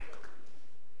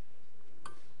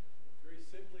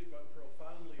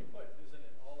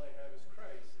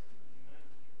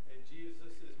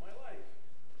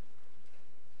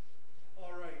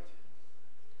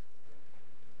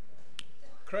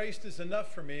Christ is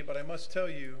enough for me, but I must tell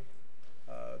you,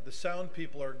 the sound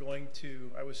people are going to,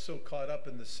 I was so caught up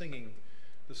in the singing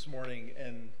this morning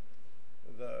and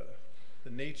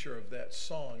the nature of that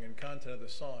song and content of the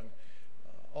song.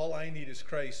 All I need is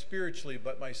Christ spiritually,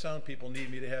 but my sound people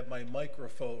need me to have my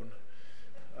microphone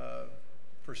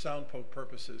for sound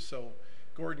purposes. So,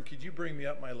 Gordon, could you bring me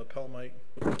up my lapel mic?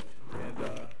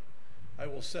 And I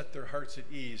will set their hearts at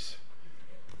ease.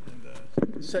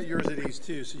 And set yours at ease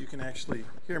too, so you can actually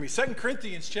hear me. 2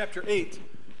 Corinthians chapter 8.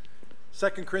 2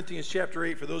 Corinthians chapter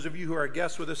 8. For those of you who are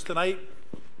guests with us tonight,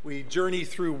 we journey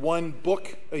through one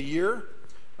book a year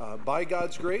by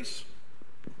God's grace.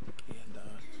 And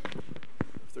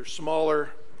if there's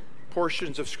smaller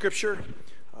portions of Scripture,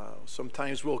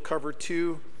 sometimes we'll cover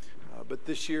two. But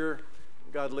this year,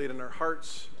 God laid in our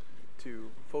hearts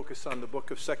to focus on the book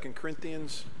of 2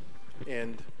 Corinthians.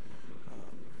 And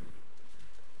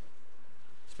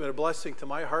it's been a blessing to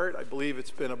my heart. I believe it's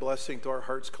been a blessing to our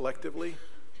hearts collectively.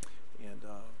 And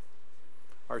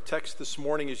our text this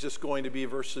morning is just going to be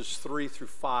verses 3 through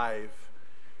 5.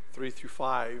 3 through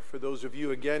 5. For those of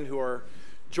you, again, who are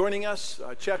joining us,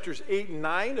 chapters 8 and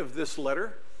 9 of this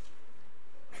letter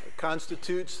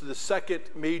constitutes the second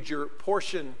major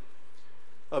portion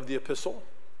of the epistle.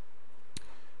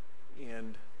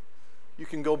 And you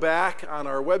can go back on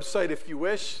our website if you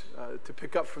wish to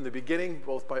pick up from the beginning,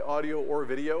 both by audio or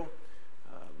video,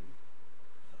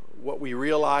 what we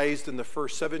realized in the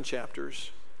first 7 chapters.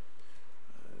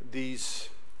 These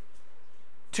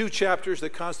 2 chapters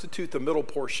that constitute the middle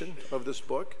portion of this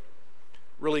book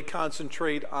really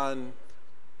concentrate on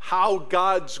how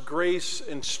God's grace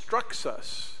instructs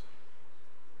us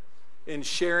in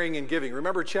sharing and giving.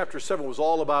 Remember, chapter 7 was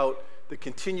all about the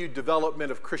continued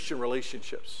development of Christian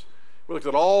relationships. We looked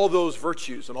at all those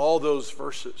virtues and all those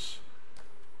verses,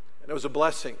 and it was a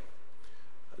blessing.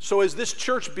 So as this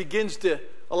church begins to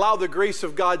allow the grace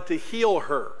of God to heal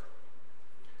her,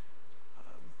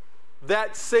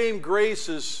 that same grace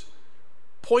is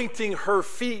pointing her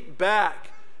feet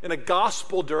back in a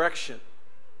gospel direction.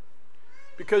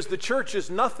 Because the church is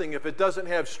nothing if it doesn't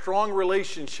have strong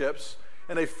relationships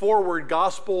and a forward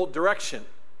gospel direction.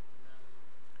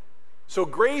 So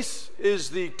grace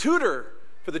is the tutor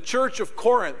for the church of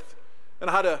Corinth and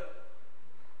how to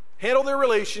handle their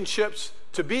relationships,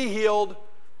 to be healed,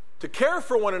 to care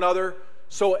for one another,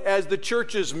 so as the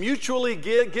church is mutually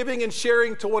giving and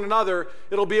sharing to one another,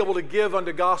 it'll be able to give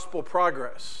unto gospel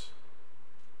progress.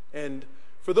 And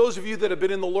for those of you that have been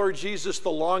in the Lord Jesus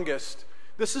the longest,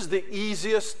 this is the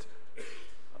easiest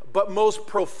but most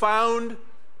profound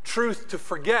truth to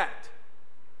forget.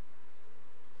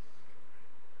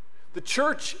 The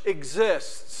church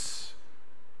exists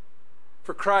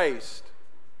for Christ.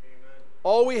 Amen.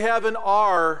 All we have in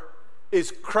R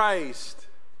is Christ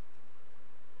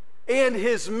and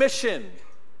his mission.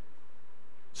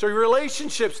 So your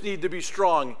relationships need to be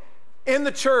strong in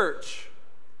the church.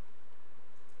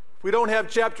 If we don't have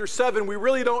chapter 7, we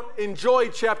really don't enjoy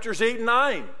chapters 8 and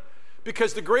 9,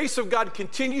 because the grace of God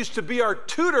continues to be our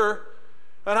tutor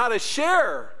on how to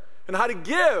share and how to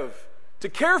give, to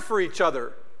care for each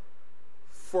other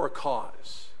for a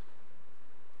cause.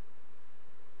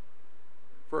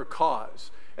 For a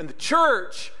cause. And the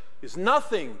church is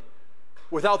nothing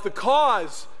without the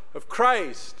cause of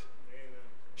Christ. Amen.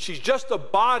 She's just a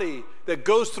body that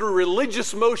goes through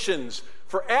religious motions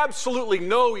for absolutely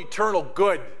no eternal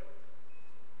good.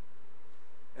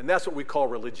 And that's what we call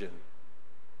religion.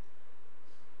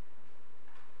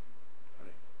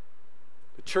 Right?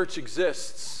 The church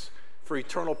exists for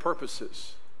eternal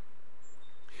purposes.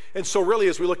 And so really,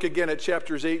 as we look again at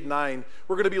chapters 8 and 9,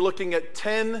 we're going to be looking at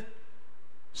 10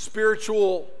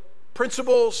 spiritual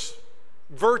principles,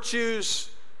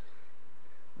 virtues,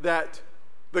 that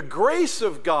the grace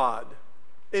of God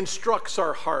instructs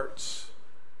our hearts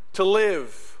to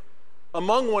live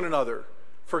among one another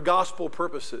for gospel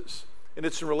purposes. And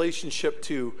it's in relationship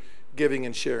to giving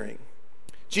and sharing.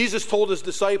 Jesus told his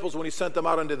disciples when he sent them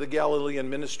out into the Galilean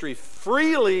ministry,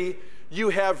 freely you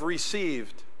have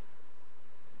received,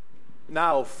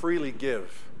 now freely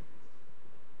give.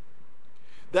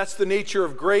 That's the nature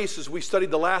of grace as we studied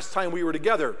the last time we were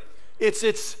together. It's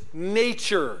its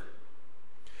nature.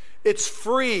 It's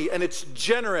free and it's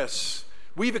generous.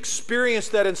 We've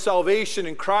experienced that in salvation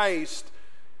in Christ.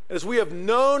 As we have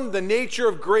known the nature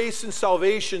of grace and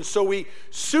salvation, so we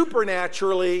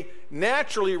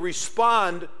naturally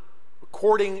respond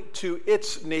according to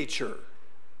its nature.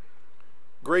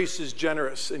 Grace is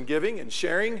generous in giving and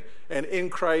sharing, and in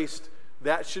Christ,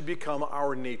 that should become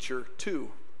our nature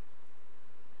too.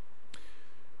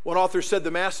 One author said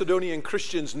the Macedonian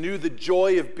Christians knew the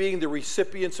joy of being the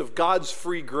recipients of God's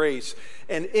free grace,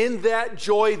 and in that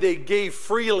joy they gave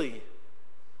freely.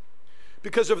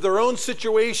 Because of their own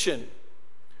situation,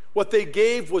 what they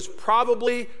gave was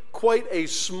probably quite a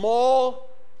small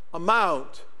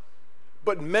amount,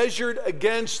 but measured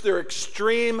against their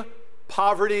extreme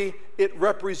poverty, it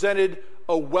represented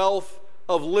a wealth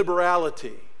of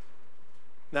liberality.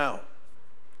 Now,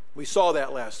 we saw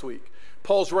that last week.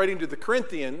 Paul's writing to the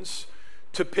Corinthians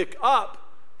to pick up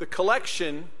the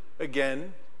collection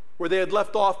again where they had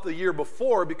left off the year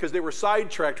before because they were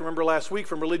sidetracked, remember last week,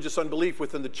 from religious unbelief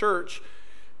within the church.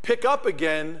 Pick up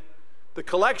again the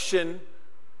collection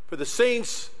for the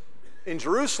saints in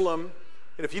Jerusalem.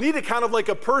 And if you need a kind of like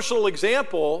a personal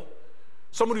example,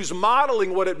 someone who's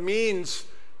modeling what it means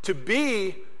to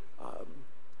be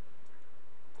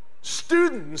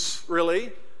students,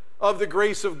 really, of the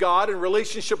grace of God in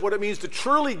relationship, what it means to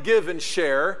truly give and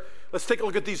share. Let's take a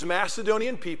look at these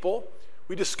Macedonian people.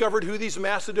 We discovered who these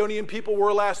Macedonian people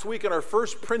were last week in our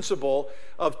first principle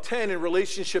of 10 in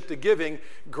relationship to giving.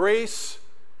 Grace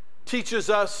teaches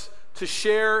us to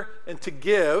share and to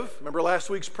give. Remember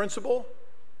last week's principle?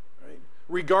 Right?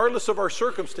 Regardless of our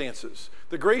circumstances.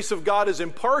 The grace of God is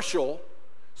impartial,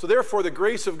 so therefore the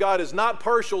grace of God is not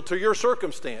partial to your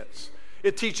circumstance.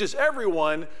 It teaches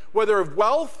everyone, whether of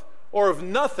wealth or of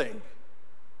nothing,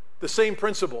 the same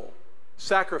principle: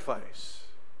 sacrifice.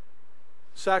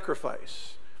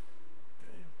 Sacrifice.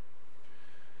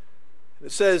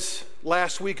 It says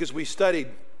last week as we studied,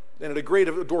 and at a great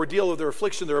ordeal of their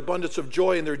affliction, their abundance of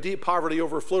joy and their deep poverty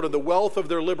overflowed, and the wealth of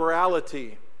their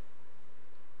liberality.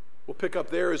 We'll pick up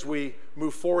there as we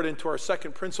move forward into our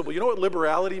second principle. You know what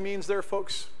liberality means there,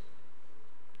 folks?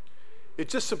 It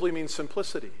just simply means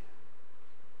simplicity.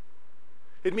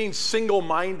 It means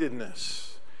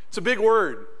single-mindedness. It's a big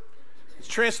word. It's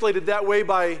translated that way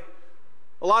by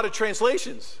a lot of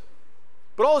translations.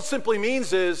 But all it simply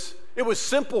means is it was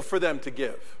simple for them to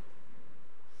give.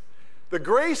 The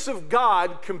grace of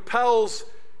God compels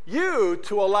you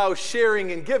to allow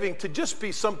sharing and giving to just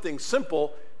be something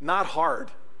simple, not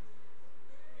hard.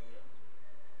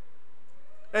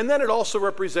 And then it also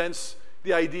represents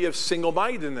the idea of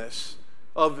single-mindedness,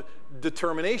 of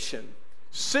determination.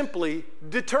 Simply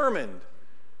determined.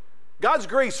 God's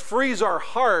grace frees our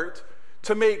heart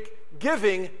to make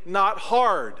giving not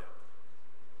hard.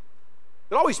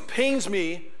 It always pains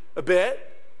me a bit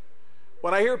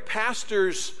when I hear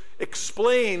pastors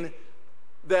explain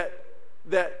that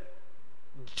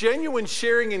genuine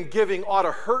sharing and giving ought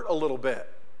to hurt a little bit.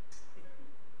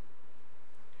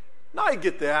 Now I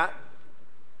get that.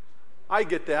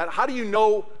 How do you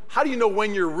know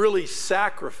when you're really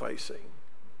sacrificing?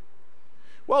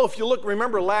 Well, if you look,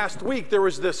 remember last week, there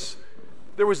was this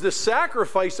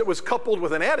sacrifice that was coupled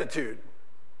with an attitude.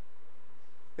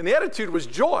 And the attitude was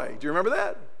joy. Do you remember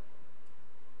that?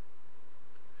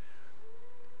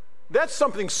 That's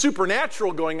something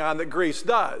supernatural going on that grace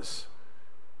does.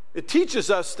 It teaches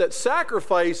us that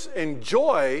sacrifice and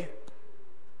joy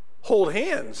hold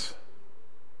hands.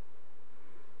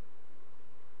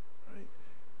 Right?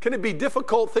 Can it be a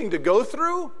difficult thing to go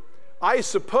through? I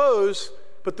suppose.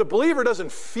 But the believer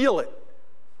doesn't feel it.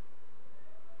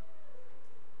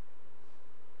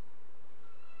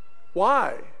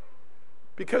 Why?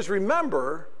 Because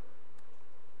remember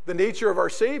the nature of our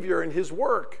Savior and his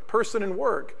work, person and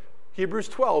work. Hebrews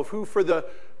 12, who for the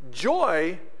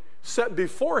joy set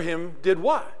before him did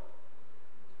what?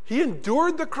 He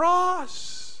endured the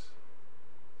cross.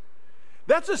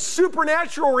 That's a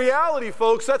supernatural reality,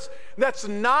 folks. That's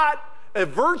not a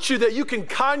virtue that you can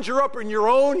conjure up in your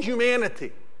own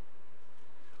humanity.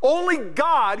 Only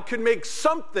God could make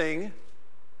something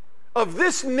of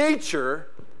this nature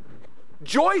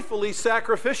joyfully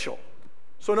sacrificial.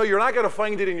 So no, you're not going to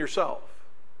find it in yourself.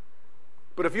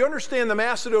 But if you understand the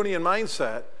Macedonian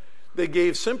mindset, they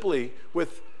gave simply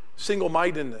with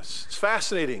single-mindedness. It's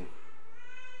fascinating.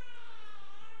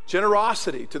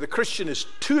 Generosity to the Christian is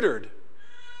tutored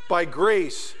by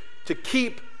grace to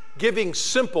keep giving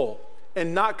simple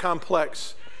and not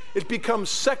complex. It becomes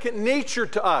second nature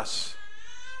to us,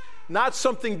 not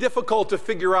something difficult to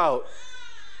figure out.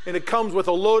 And it comes with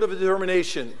a load of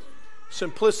determination,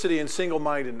 simplicity, and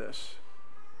single-mindedness.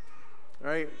 All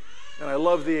right? And I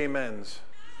love the amens.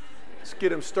 Let's get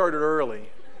them started early.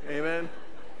 Amen?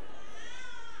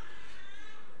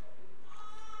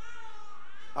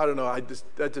 I don't know.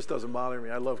 That just doesn't bother me.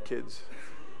 I love kids.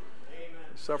 Amen.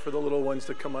 Suffer the little ones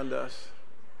to come unto us.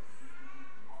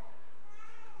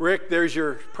 Rick, there's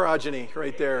your progeny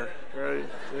right there. Right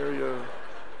there you go.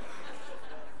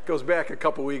 Goes back a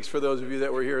couple weeks for those of you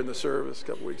that were here in the service a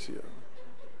couple weeks ago.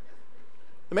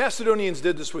 The Macedonians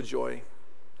did this with joy.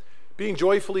 Being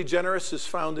joyfully generous is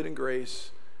founded in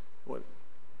grace.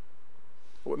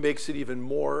 What makes it even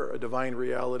more a divine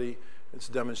reality, it's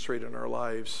demonstrated in our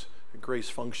lives. Grace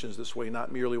functions this way,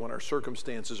 not merely when our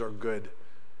circumstances are good,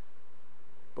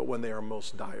 but when they are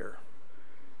most dire.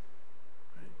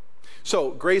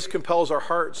 So, grace compels our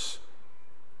hearts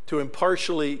to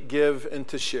impartially give and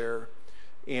to share.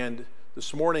 And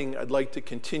this morning, I'd like to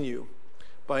continue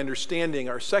by understanding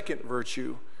our second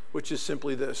virtue, which is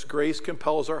simply this: grace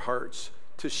compels our hearts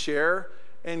to share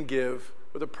and give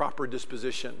with a proper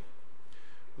disposition.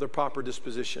 With a proper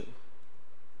disposition.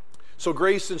 So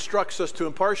grace instructs us to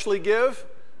impartially give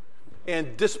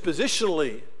and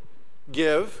dispositionally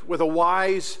give with a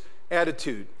wise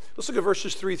attitude. Let's look at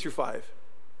verses 3 through 5.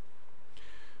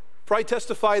 For I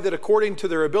testify that according to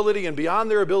their ability and beyond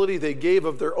their ability, they gave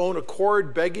of their own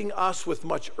accord, begging us with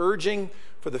much urging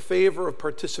for the favor of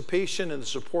participation in the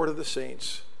support of the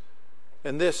saints.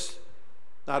 And this,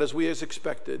 not as we as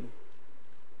expected,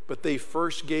 but they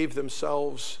first gave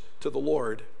themselves to the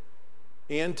Lord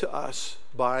and to us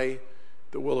by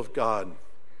the will of God.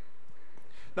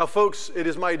 Now, folks, it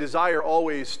is my desire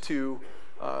always to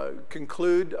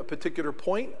conclude a particular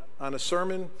point on a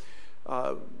sermon,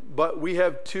 but we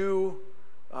have two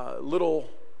little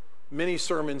mini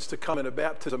sermons to come in a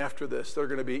baptism after this. They're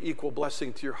going to be equal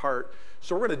blessing to your heart.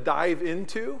 So we're going to dive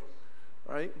into,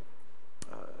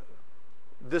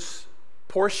 this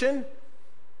portion,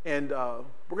 and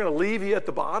we're going to leave you at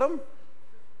the bottom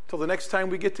till the next time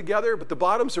we get together. But the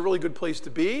bottom's a really good place to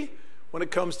be when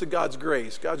it comes to God's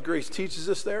grace. God's grace teaches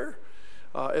us there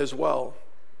as well.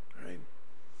 Right?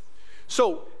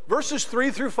 So verses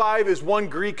 3 through 5 is one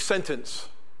Greek sentence.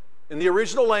 In the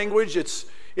original language,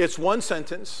 it's one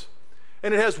sentence,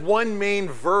 and it has one main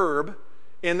verb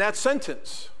in that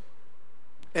sentence.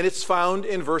 And it's found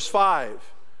in verse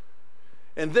 5.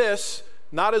 And this,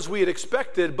 not as we had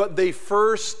expected, but they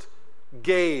first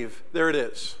gave. There it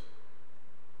is.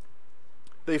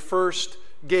 They first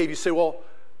gave. You say, well,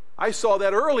 I saw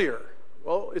that earlier.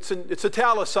 Well, it's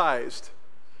italicized,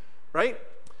 right?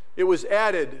 It was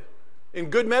added in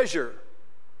good measure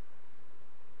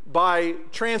by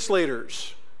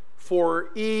translators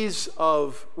for ease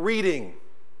of reading.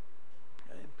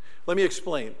 Okay. Let me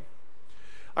explain.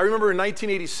 I remember in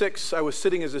 1986, I was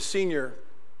sitting as a senior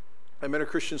at Mentor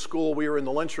Christian School. We were in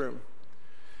the lunchroom,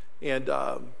 and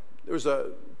there was I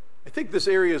think this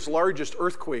area's largest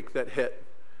earthquake that hit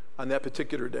on that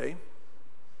particular day.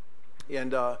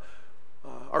 And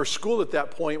our school at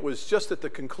that point was just at the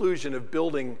conclusion of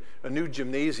building a new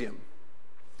gymnasium.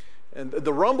 And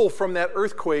the rumble from that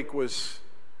earthquake was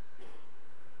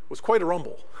quite a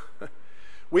rumble.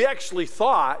 We actually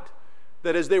thought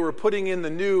that as they were putting in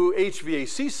the new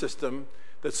HVAC system,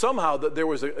 that somehow that there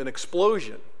was an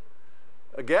explosion,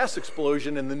 a gas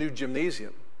explosion in the new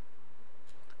gymnasium.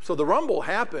 So the rumble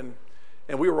happened,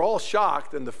 and we were all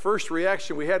shocked, and the first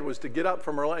reaction we had was to get up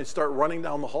from our line and start running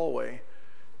down the hallway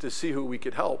to see who we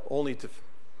could help, only to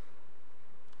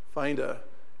find an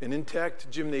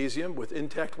intact gymnasium with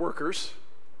intact workers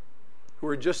who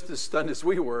were just as stunned as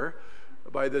we were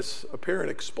by this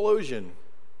apparent explosion.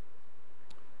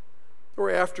 There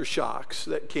were aftershocks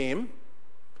that came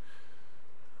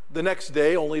the next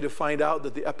day, only to find out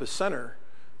that the epicenter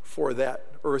for that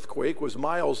earthquake was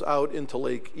miles out into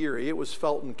Lake Erie. It was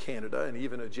felt in Canada and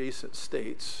even adjacent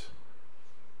states.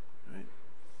 Right?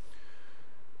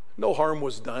 No harm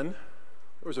was done.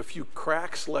 There was a few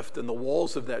cracks left in the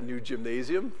walls of that new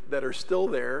gymnasium that are still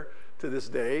there to this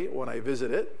day when I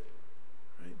visit it.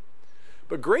 Right?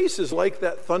 But grace is like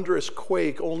that thunderous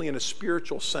quake, only in a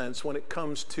spiritual sense, when it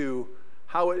comes to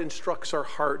how it instructs our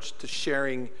hearts to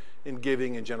sharing in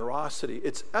giving and generosity.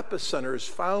 Its epicenter is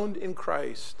found in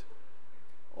Christ.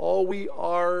 All we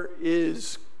are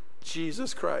is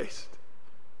Jesus Christ.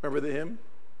 Remember the hymn?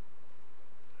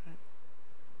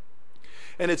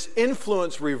 And its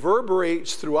influence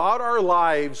reverberates throughout our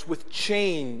lives with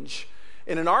change.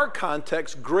 And in our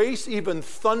context, grace even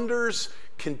thunders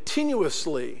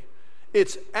continuously.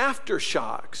 It's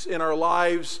aftershocks in our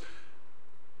lives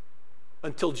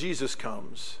until Jesus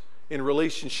comes in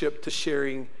relationship to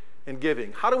sharing and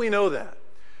giving. How do we know that?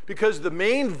 Because the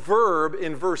main verb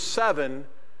in verse 7,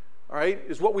 all right,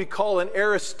 is what we call an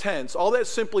aorist tense. All that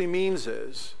simply means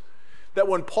is that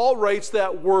when Paul writes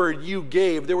that word, you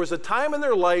gave, there was a time in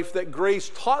their life that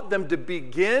grace taught them to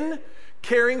begin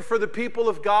caring for the people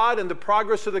of God and the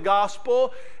progress of the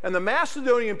gospel. And the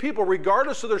Macedonian people,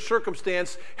 regardless of their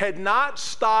circumstance, had not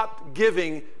stopped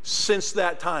giving since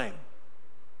that time.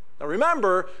 Now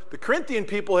remember, the Corinthian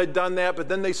people had done that, but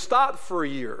then they stopped for a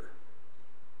year.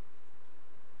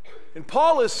 And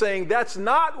Paul is saying that's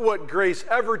not what grace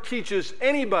ever teaches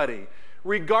anybody,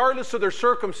 regardless of their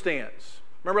circumstance.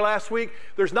 Remember last week?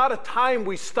 There's not a time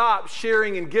we stop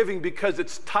sharing and giving because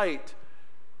it's tight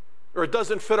or it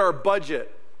doesn't fit our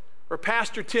budget. Or,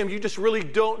 Pastor Tim, you just really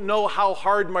don't know how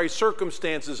hard my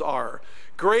circumstances are.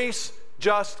 Grace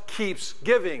just keeps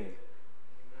giving.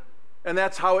 And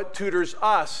that's how it tutors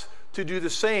us to do the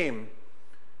same.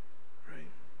 Right?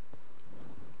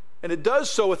 And it does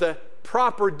so with a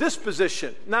proper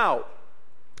disposition. Now,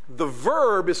 the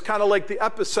verb is kind of like the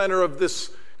epicenter of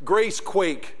this grace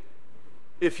quake,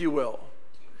 if you will.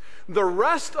 The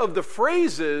rest of the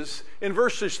phrases in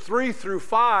verses 3 through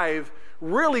 5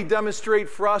 really demonstrate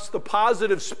for us the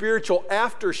positive spiritual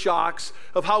aftershocks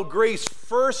of how grace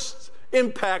first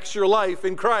impacts your life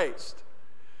in Christ.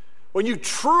 When you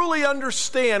truly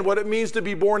understand what it means to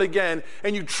be born again,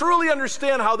 and you truly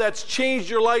understand how that's changed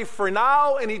your life for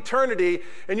now and eternity,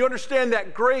 and you understand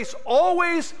that grace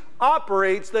always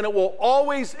operates, then it will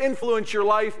always influence your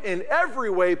life in every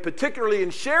way, particularly in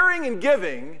sharing and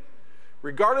giving,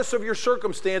 regardless of your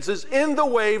circumstances, in the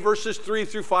way verses 3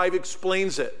 through 5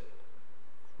 explains it.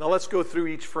 Now let's go through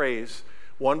each phrase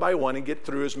one by one and get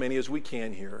through as many as we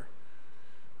can here,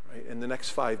 right, in the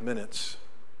next 5 minutes.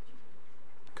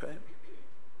 Okay?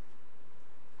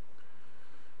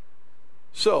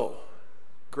 So,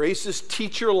 grace's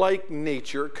teacher-like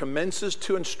nature commences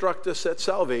to instruct us at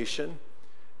salvation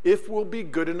if we'll be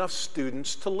good enough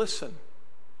students to listen.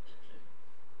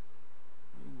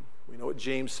 We know what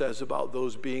James says about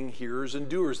those being hearers and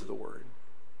doers of the word.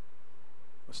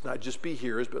 Let's not just be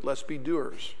hearers, but let's be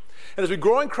doers. And as we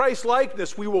grow in Christ's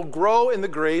likeness, we will grow in the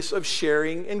grace of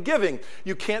sharing and giving.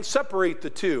 You can't separate the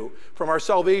two. From our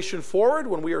salvation forward,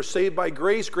 when we are saved by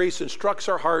grace, grace instructs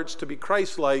our hearts to be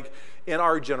Christ-like in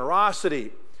our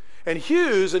generosity. And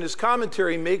Hughes, in his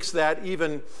commentary, makes that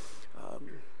even,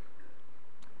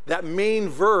 that main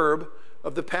verb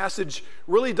of the passage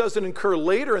really doesn't occur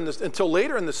until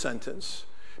later in the sentence,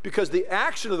 because the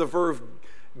action of the verb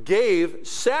gave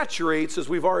saturates, as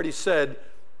we've already said,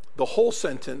 the whole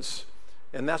sentence,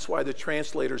 and that's why the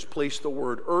translators placed the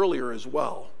word earlier as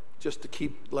well, just to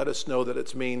let us know that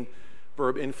its main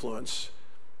verb influence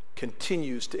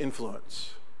continues to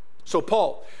influence. So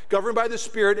Paul, governed by the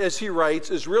Spirit as he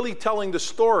writes, is really telling the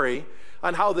story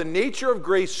on how the nature of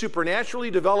grace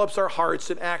supernaturally develops our hearts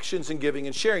and actions in giving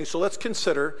and sharing. So let's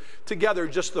consider together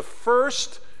just the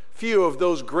first few of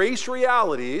those grace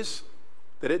realities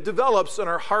that it develops in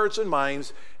our hearts and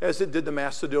minds as it did the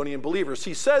Macedonian believers.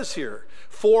 He says here,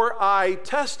 "For I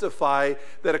testify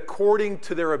that according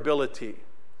to their ability."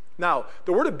 Now,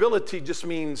 the word ability just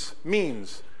means,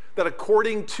 that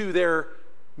according to their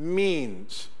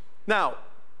means. Now,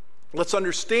 let's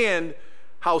understand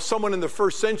how someone in the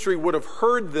first century would have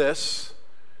heard this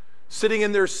sitting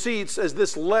in their seats as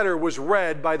this letter was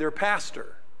read by their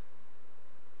pastor.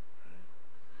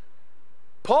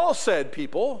 Paul said,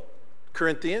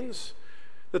 Corinthians,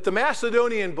 that the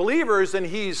Macedonian believers, and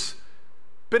he's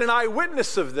been an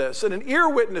eyewitness of this and an ear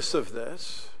witness of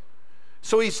this,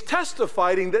 so he's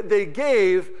testifying that they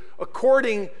gave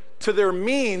according to their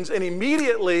means, and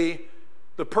immediately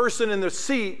the person in the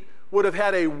seat would have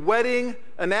had a wedding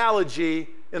analogy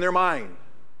in their mind.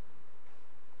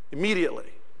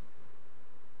 Immediately.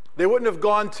 They wouldn't have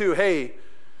gone to, hey,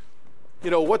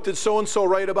 what did so-and-so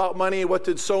write about money? What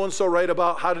did so-and-so write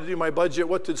about how to do my budget?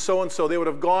 What did so-and-so? They would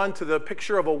have gone to the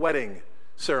picture of a wedding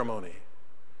ceremony.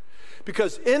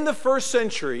 Because in the first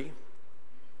century,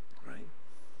 right,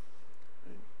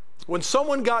 when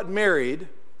someone got married,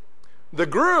 the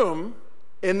groom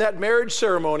in that marriage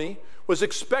ceremony was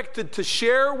expected to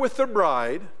share with the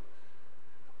bride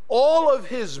all of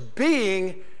his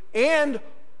being and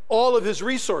all of his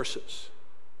resources.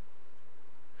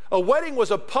 A wedding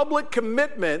was a public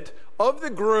commitment of the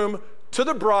groom to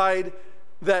the bride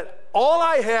that all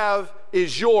I have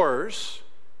is yours.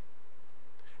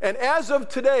 And as of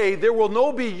today, there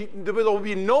will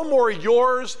be no more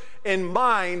yours and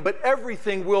mine, but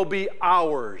everything will be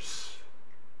ours.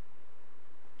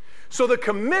 So the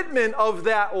commitment of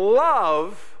that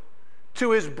love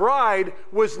to his bride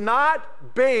was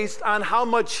not based on how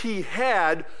much he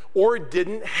had or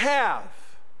didn't have.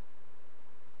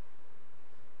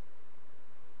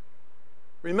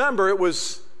 Remember, it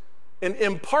was an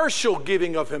impartial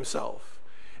giving of himself.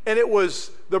 And it was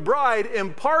the bride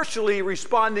impartially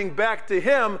responding back to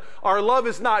him. Our love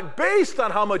is not based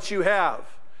on how much you have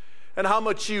and how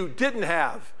much you didn't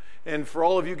have. And for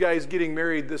all of you guys getting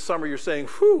married this summer, you're saying,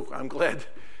 whew, I'm glad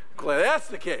that's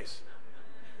the case.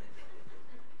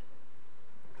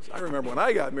 I remember when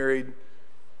I got married,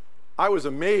 I was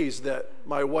amazed that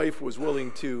my wife was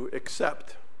willing to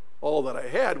accept all that I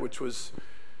had, which was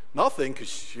nothing because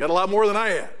she had a lot more than I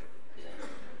had.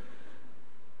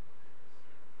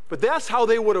 But that's how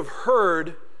they would have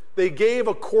heard. They gave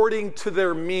according to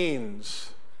their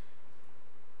means.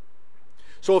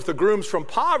 So if the groom's from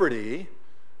poverty,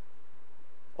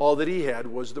 all that he had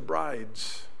was the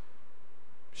bride's.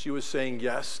 She was saying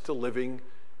yes to living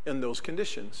in those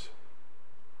conditions.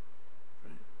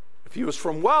 If he was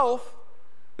from wealth,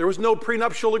 there was no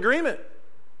prenuptial agreement.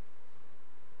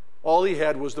 All he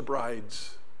had was the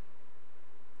bride's.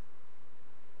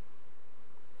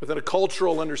 Within a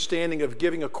cultural understanding of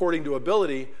giving according to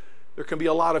ability, there can be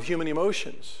a lot of human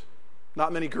emotions.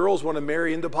 Not many girls want to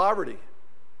marry into poverty.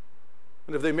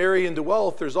 And if they marry into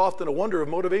wealth, there's often a wonder of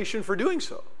motivation for doing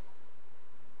so.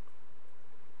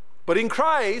 But in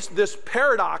Christ, this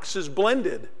paradox is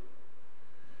blended.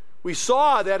 We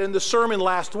saw that in the sermon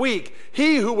last week.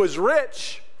 He who was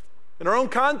rich, in our own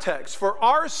context, for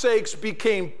our sakes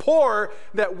became poor,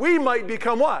 that we might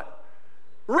become what?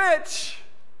 Rich.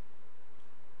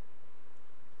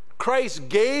 Christ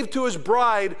gave to his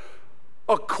bride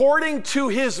according to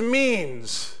his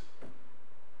means.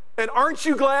 And aren't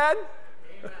you glad?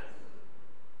 Amen.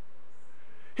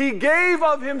 He gave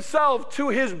of himself to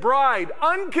his bride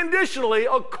unconditionally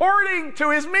according to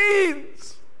his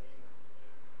means.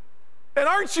 And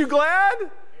aren't you glad?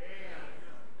 Amen.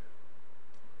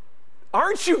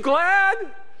 Aren't you glad?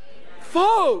 Amen.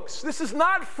 Folks, this is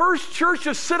not First Church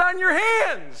to sit on your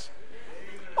hands.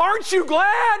 Amen. Aren't you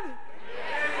glad? Amen.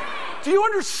 Do you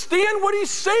understand what he's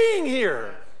saying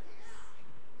here?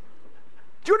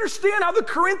 Do you understand how the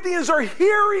Corinthians are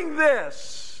hearing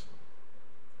this?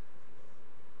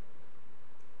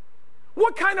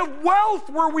 What kind of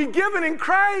wealth were we given in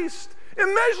Christ?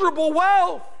 Immeasurable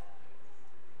wealth.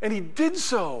 And he did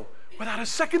so without a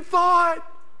second thought.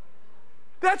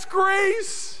 That's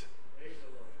grace.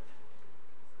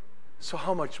 So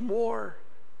how much more?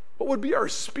 What would be our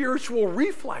spiritual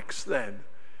reflex then?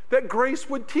 That grace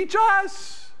would teach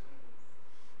us.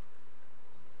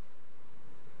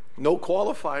 No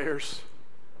qualifiers.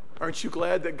 Aren't you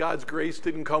glad that God's grace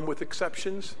didn't come with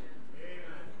exceptions? Amen.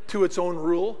 To its own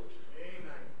rule?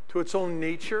 Amen. To its own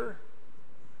nature?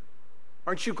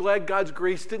 Aren't you glad God's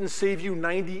grace didn't save you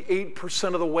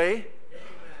 98% of the way? Amen.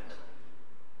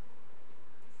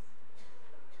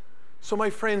 So my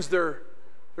friends,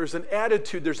 there's an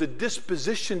attitude, there's a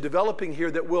disposition developing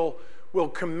here that will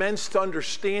commence to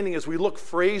understanding as we look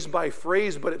phrase by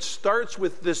phrase, but it starts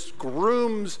with this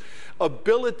groom's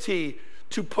ability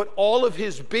to put all of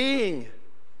his being,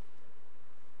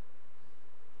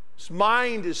 his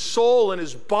mind, his soul, and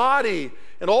his body,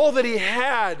 and all that he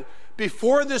had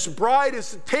before this bride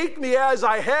is to take me as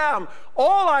I am.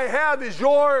 All I have is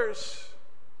yours.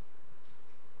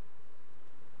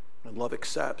 And love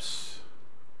accepts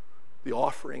the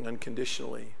offering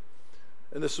unconditionally.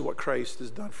 And this is what Christ has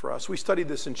done for us. We studied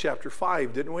this in chapter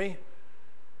 5, didn't we?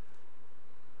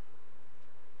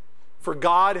 For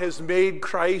God has made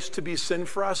Christ to be sin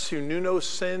for us who knew no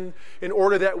sin, in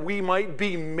order that we might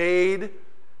be made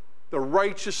the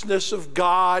righteousness of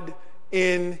God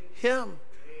in him.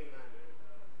 Amen.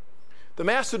 The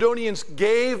Macedonians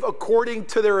gave according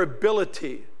to their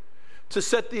ability to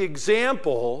set the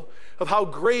example of how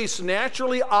grace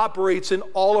naturally operates in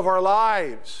all of our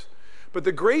lives. But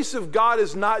the grace of God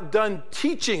is not done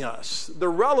teaching us the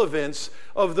relevance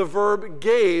of the verb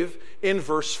gave in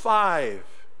verse 5.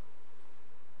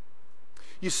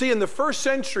 You see, in the first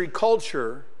century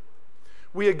culture,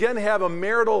 we again have a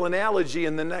marital analogy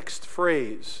in the next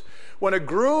phrase. When a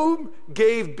groom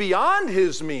gave beyond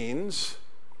his means,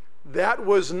 that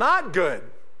was not good.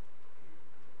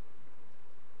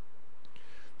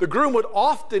 The groom would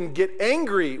often get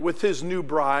angry with his new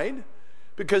bride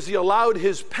because he allowed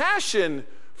his passion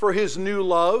for his new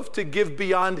love to give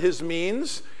beyond his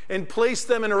means and place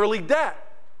them in early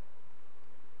debt.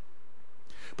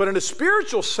 But in a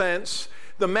spiritual sense,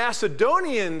 the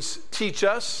Macedonians teach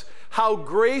us how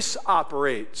grace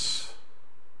operates.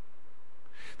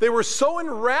 They were so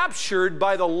enraptured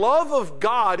by the love of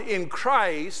God in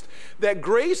Christ that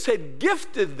grace had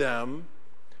gifted them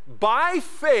by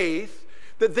faith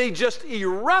that they just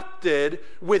erupted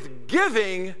with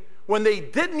giving when they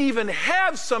didn't even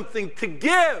have something to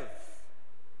give.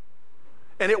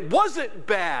 And it wasn't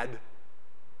bad.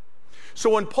 So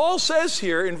when Paul says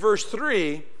here in verse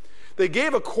 3, they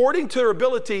gave according to their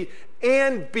ability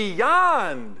and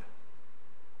beyond.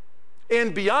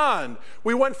 And beyond.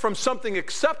 We went from something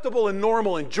acceptable and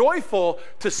normal and joyful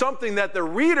to something that the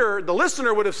reader, the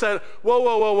listener would have said,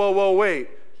 whoa, wait.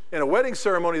 In a wedding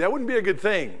ceremony, that wouldn't be a good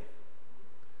thing.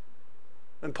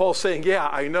 And Paul's saying, yeah,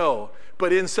 I know,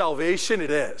 but in salvation it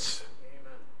is.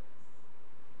 Amen.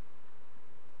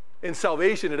 in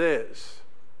salvation it is.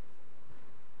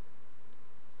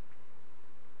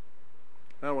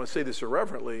 I don't want to say this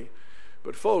irreverently,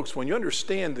 but folks, when you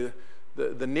understand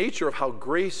the nature of how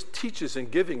grace teaches in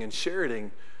giving and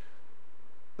sharing,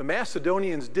 the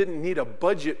Macedonians didn't need a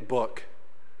budget book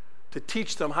to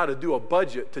teach them how to do a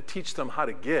budget, to teach them how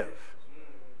to give.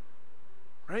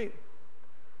 Right?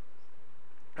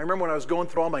 I remember when I was going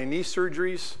through all my knee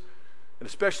surgeries, and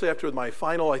especially after my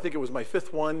final, I think it was my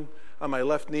 5th one on my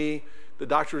left knee, the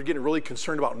doctor was getting really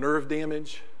concerned about nerve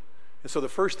damage. And so the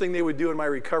first thing they would do in my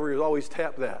recovery was always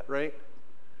tap that, right?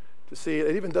 To see,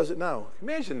 it even does it now.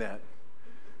 Imagine that.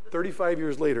 35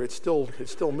 years later, it still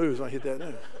moves when I hit that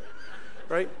nerve,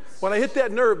 right? When I hit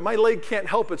that nerve, my leg can't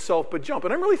help itself but jump.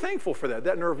 And I'm really thankful for that.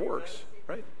 That nerve works,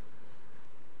 right?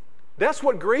 That's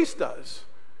what grace does.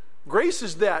 Grace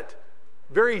is that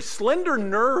very slender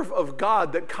nerve of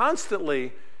God that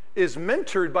constantly is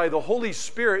mentored by the Holy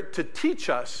Spirit to teach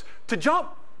us to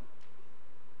jump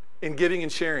in giving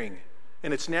and sharing.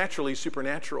 And it's naturally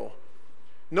supernatural.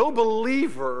 No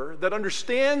believer that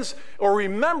understands or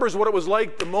remembers what it was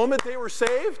like the moment they were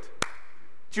saved.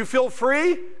 Did you feel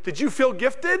free? Did you feel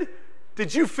gifted?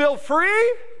 Did you feel free?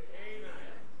 Amen.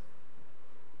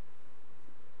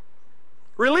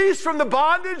 Released from the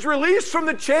bondage, released from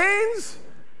the chains.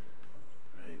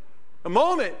 Right. The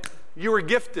moment you were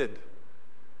gifted,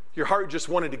 your heart just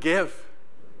wanted to give.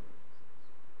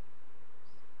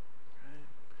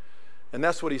 And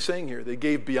that's what he's saying here. They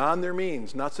gave beyond their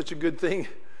means. Not such a good thing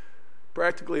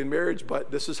practically in marriage,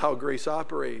 but this is how grace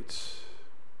operates.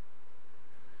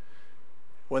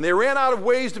 When they ran out of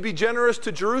ways to be generous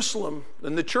to Jerusalem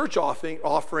and the church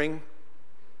offering,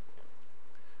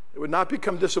 they would not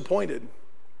become disappointed.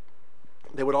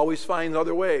 They would always find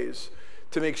other ways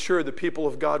to make sure the people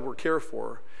of God were cared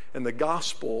for and the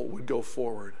gospel would go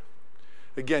forward.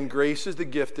 Again, grace is the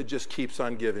gift that just keeps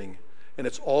on giving. And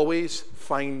it's always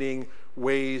finding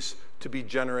ways to be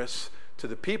generous to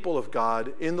the people of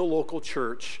God in the local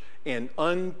church and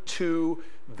unto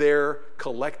their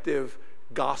collective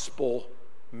gospel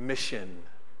mission.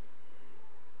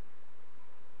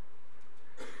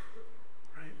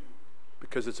 Right?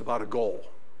 Because it's about a goal.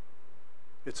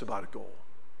 It's about a goal.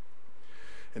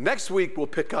 And next week we'll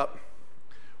pick up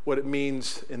what it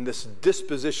means in this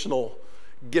dispositional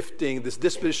gifting, this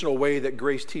dispositional way that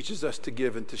grace teaches us to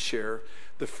give and to share,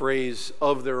 the phrase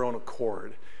of their own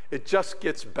accord. It just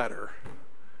gets better.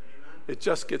 It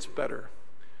just gets better.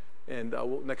 And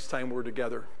next time we're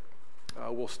together,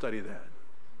 we'll study that.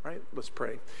 Right? Let's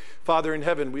pray. Father in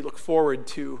heaven, we look forward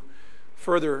to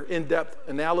further in-depth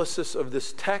analysis of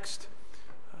this text.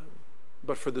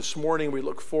 But for this morning, we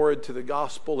look forward to the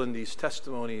gospel and these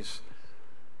testimonies.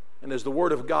 And as the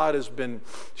Word of God has been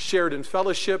shared in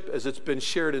fellowship, as it's been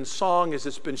shared in song, as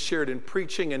it's been shared in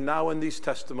preaching, and now in these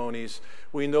testimonies,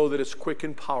 we know that it's quick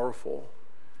and powerful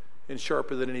and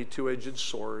sharper than any two-edged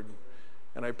sword.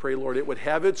 And I pray, Lord, it would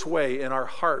have its way in our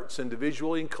hearts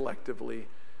individually and collectively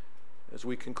as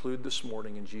we conclude this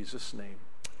morning in Jesus' name.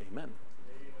 Amen.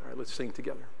 All right, let's sing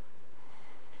together.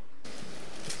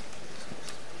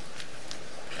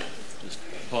 Just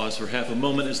pause for half a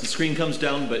moment as the screen comes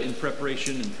down, but in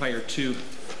preparation and prior to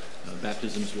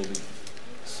baptisms, we'll be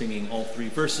singing all 3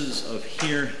 verses of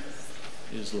Here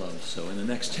is Love. So in the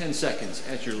next 10 seconds,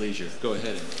 at your leisure, go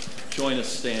ahead and join us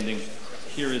standing.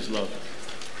 Here is Love.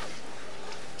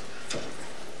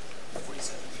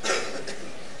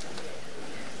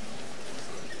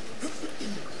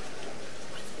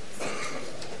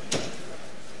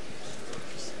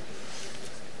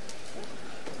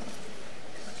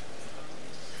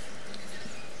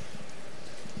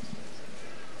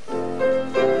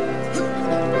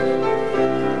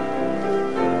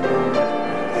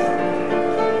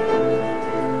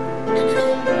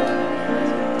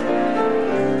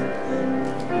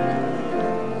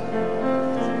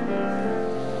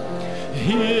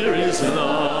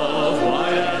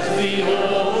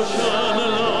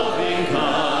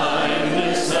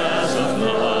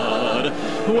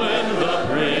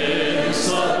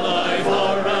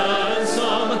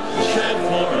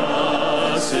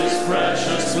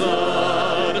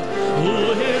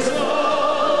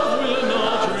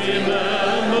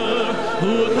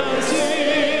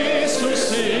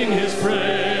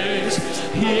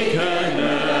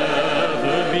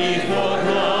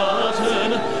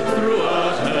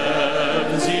 Throughout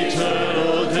heaven's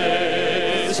eternal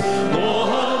day.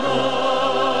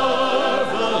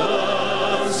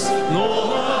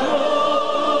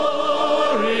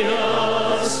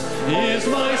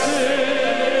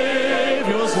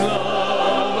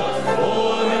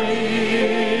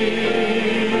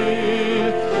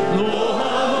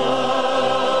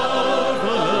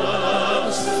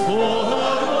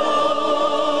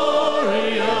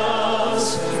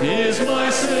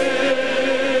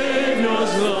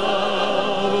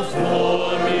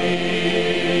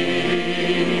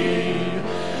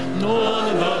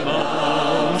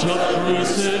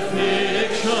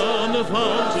 crucifixion, the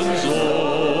fountains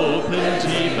open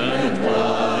deep and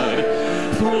wide.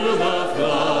 Through the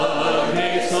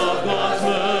floodgates of God's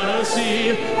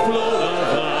mercy flowed a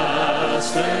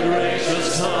vast and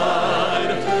gracious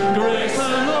tide. Grace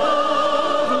and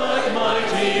love like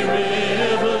mighty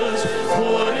rivers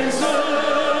poured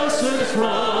incessant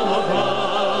from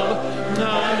above,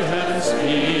 and heaven's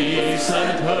peace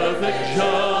and perfect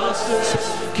justice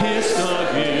kissed a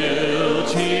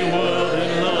guilty world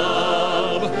in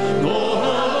love. Oh,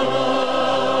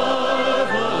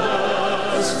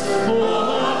 marvelous, oh,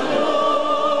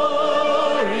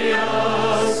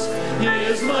 glorious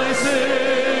is my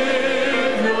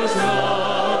Savior's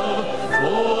love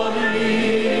for me.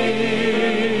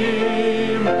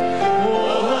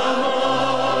 Oh,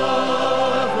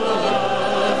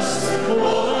 marvelous,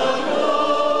 oh,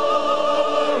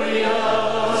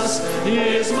 glorious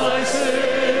is my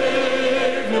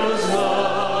Savior's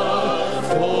love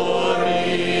for me.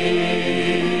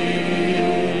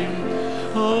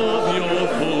 Of your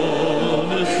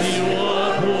fullness you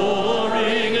are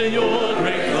pouring your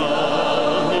great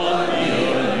love on me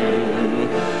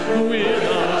anew.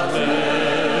 Without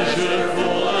measure,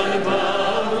 full and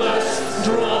boundless,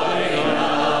 drawing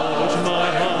out my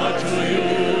heart to you.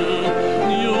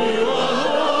 You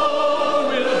alone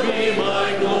will be my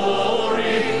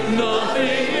glory.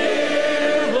 Nothing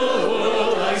in the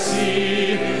world I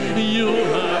see. You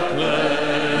have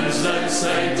cleansed and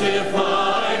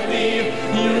sanctified me.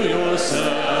 You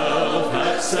yourself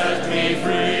have set me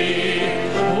free.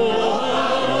 Oh,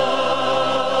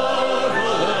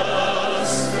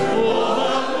 marvelous,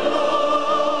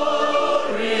 oh,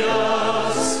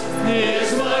 glorious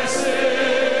is my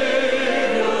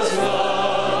Savior's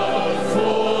love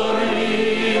for me.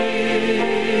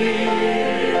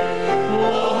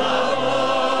 Oh,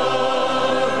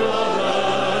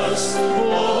 marvelous, oh,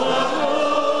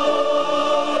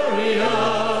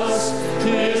 glorious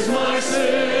is my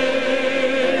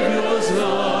Savior's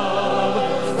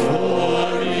love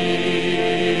for me.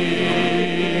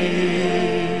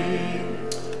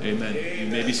 Amen. You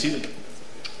may be seated.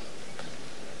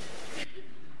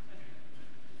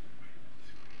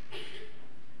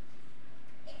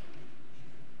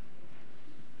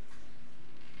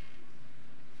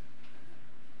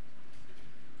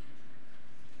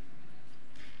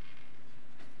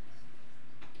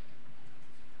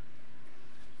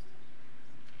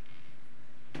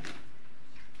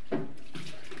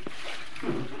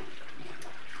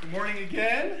 Good morning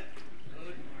again.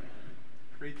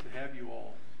 Great to have you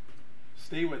all.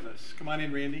 Stay with us. Come on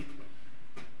in, Randy.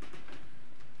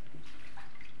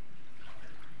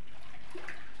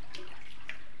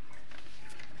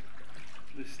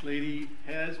 This lady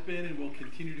has been and will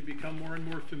continue to become more and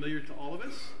more familiar to all of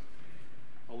us.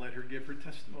 I'll let her give her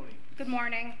testimony. Good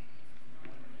morning.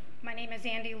 My name is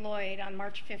Andy Lloyd. On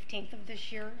March 15th of this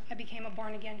year, I became a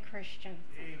born-again Christian.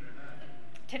 Amen.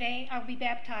 Today, I'll be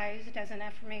baptized as an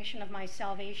affirmation of my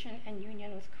salvation and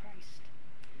union with Christ.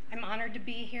 I'm honored to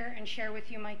be here and share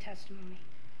with you my testimony.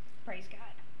 Praise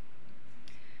God.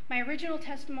 My original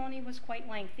testimony was quite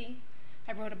lengthy.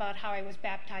 I wrote about how I was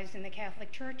baptized in the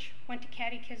Catholic Church, went to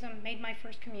catechism, made my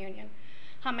first communion,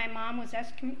 how my mom was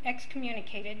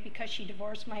excommunicated because she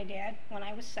divorced my dad when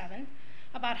I was 7,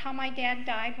 about how my dad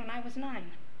died when I was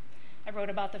 9. I wrote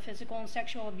about the physical and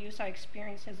sexual abuse I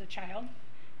experienced as a child,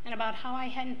 and about how I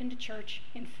hadn't been to church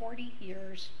in 40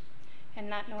 years and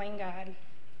not knowing God.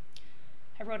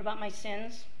 I wrote about my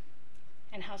sins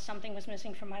and how something was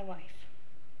missing from my life.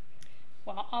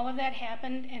 While all of that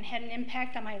happened and had an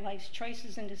impact on my life's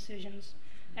choices and decisions,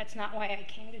 that's not why I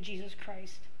came to Jesus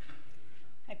Christ.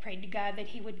 I prayed to God that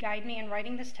he would guide me in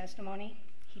writing this testimony.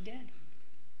 He did.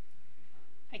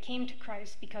 I came to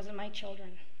Christ because of my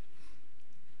children,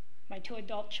 my 2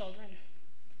 adult children,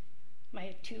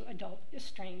 my 2 adult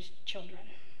estranged children,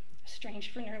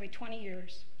 estranged for nearly 20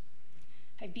 years.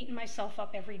 I've beaten myself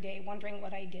up every day wondering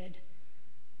what I did,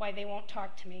 why they won't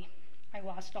talk to me. I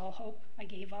lost all hope. I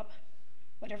gave up.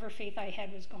 Whatever faith I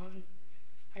had was gone.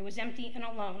 I was empty and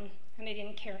alone, and I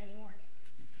didn't care anymore.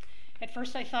 At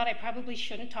first, I thought I probably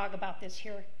shouldn't talk about this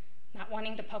here, not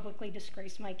wanting to publicly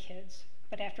disgrace my kids.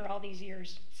 But after all these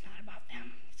years, it's not about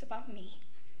them. It's about me.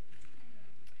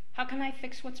 How can I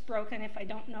fix what's broken if I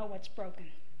don't know what's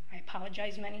broken? I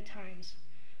apologize many times.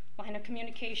 Line of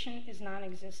communication is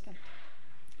non-existent.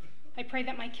 I pray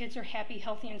that my kids are happy,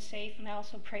 healthy, and safe, and I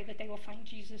also pray that they will find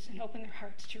Jesus and open their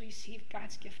hearts to receive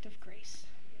God's gift of grace.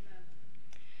 Amen.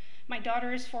 My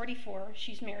daughter is 44.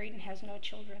 She's married and has no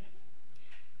children.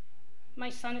 My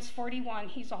son is 41.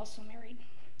 He's also married.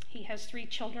 He has 3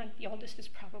 children. The oldest is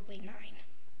probably 9.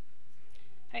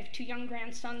 I have 2 young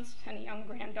grandsons and a young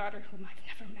granddaughter whom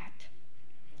I've never met,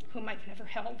 whom I've never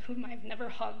held, whom I've never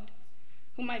hugged,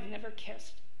 whom I've never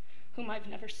kissed, whom I've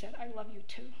never said, I love you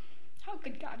too. How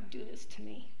could God do this to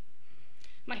me?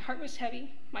 My heart was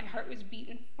heavy, my heart was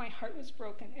beaten, my heart was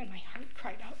broken, and my heart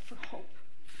cried out for hope.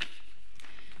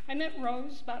 I met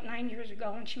Rose about 9 years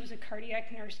ago, and she was a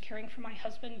cardiac nurse caring for my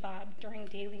husband, Bob, during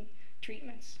daily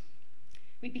treatments.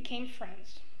 We became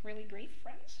friends, really great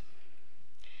friends.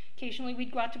 Occasionally,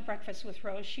 we'd go out to breakfast with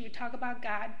Rose. She would talk about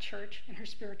God, church, and her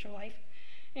spiritual life,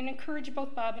 and encourage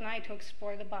both Bob and I to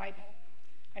explore the Bible.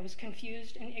 I was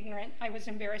confused and ignorant. I was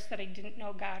embarrassed that I didn't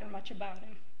know God or much about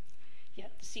him.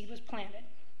 Yet the seed was planted.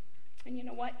 And you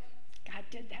know what? God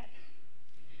did that.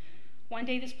 One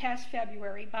day this past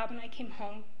February, Bob and I came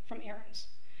home from errands.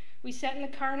 We sat in the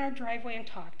car in our driveway and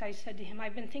talked. I said to him,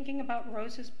 I've been thinking about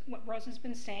what Rose has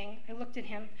been saying. I looked at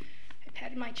him, I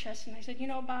patted my chest, and I said, you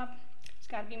know, Bob, there's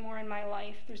got to be more in my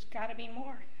life. There's got to be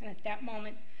more. And at that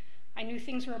moment, I knew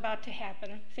things were about to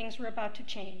happen, things were about to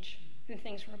change, and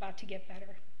things were about to get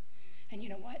better. And you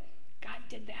know what? God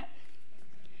did that.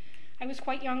 I was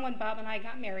quite young when Bob and I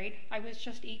got married. I was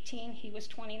just 18, he was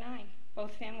 29.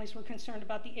 Both families were concerned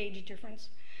about the age difference,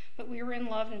 but we were in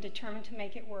love and determined to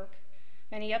make it work.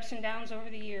 Many ups and downs over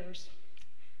the years.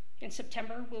 In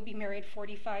September, we'll be married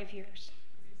 45 years.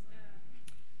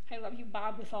 I love you,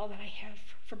 Bob, with all that I have,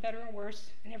 for better and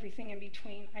worse, and everything in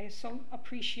between. I so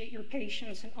appreciate your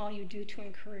patience and all you do to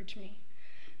encourage me.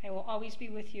 I will always be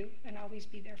with you and always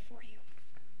be there for you.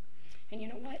 And you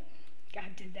know what?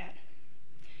 God did that.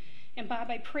 And Bob,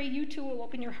 I pray you too will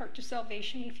open your heart to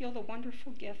salvation and feel the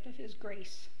wonderful gift of his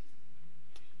grace.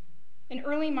 In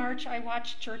early March, I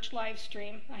watched church live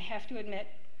stream. I have to admit,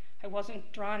 I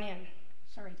wasn't drawn in.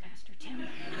 Sorry, Pastor Tim.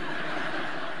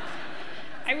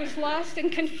 I was lost and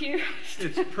confused.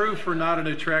 It's proof we're not an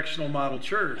attractional model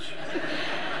church.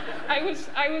 I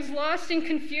was lost and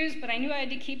confused, but I knew I had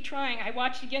to keep trying. I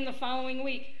watched again the following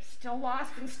week. Still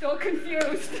lost and still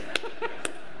confused.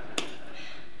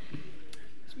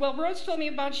 Well, Rose told me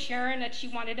about Sharon, that she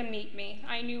wanted to meet me.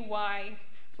 I knew why.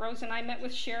 Rose and I met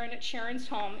with Sharon at Sharon's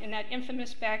home in that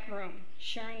infamous back room.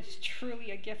 Sharon is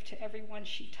truly a gift to everyone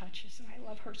she touches, and I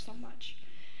love her so much.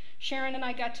 Sharon and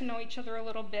I got to know each other a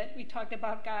little bit. We talked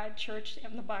about God, church,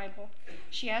 and the Bible.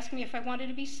 She asked me if I wanted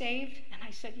to be saved, and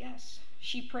I said yes.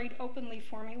 She prayed openly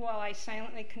for me while I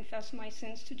silently confessed my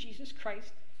sins to Jesus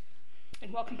Christ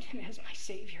and welcomed him as my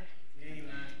Savior. Amen.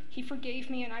 He forgave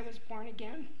me, and I was born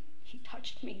again. He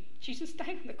touched me. Jesus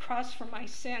died on the cross for my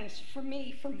sins, for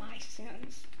me, for my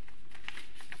sins.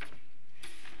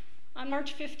 On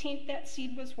March 15th, that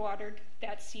seed was watered,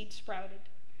 that seed sprouted.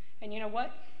 And you know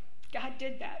what? God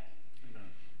did that. Amen.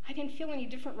 I didn't feel any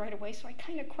different right away, so I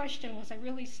kind of questioned, was I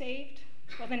really saved?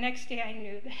 Well, the next day I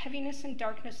knew the heaviness and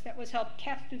darkness that was held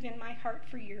captive in my heart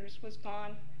for years was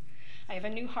gone. I have a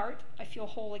new heart. I feel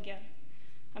whole again.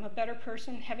 I'm a better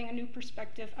person, having a new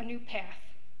perspective, a new path.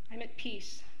 I'm at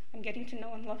peace. I'm getting to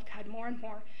know and love God more and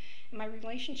more, and my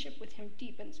relationship with him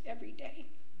deepens every day.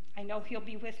 I know he'll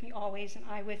be with me always, and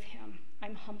I with him.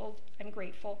 I'm humbled. I'm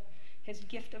grateful. His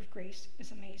gift of grace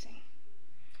is amazing.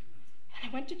 And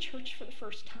I went to church for the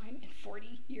first time in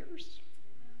 40 years.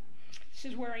 This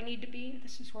is where I need to be.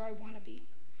 This is where I want to be.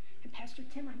 And Pastor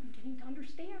Tim, I'm beginning to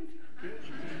understand.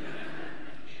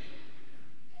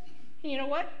 And you know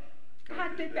what?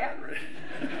 God did that.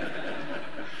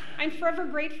 I'm forever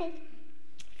grateful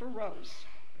for Rose,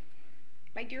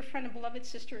 my dear friend and beloved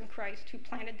sister in Christ who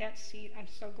planted that seed. I'm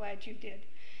so glad you did.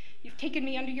 You've taken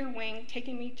me under your wing,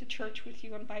 taken me to church with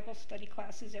you in Bible study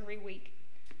classes every week.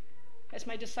 As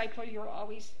my disciple, you're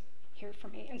always here for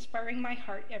me, inspiring my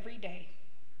heart every day,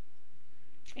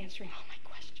 answering all my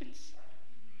questions.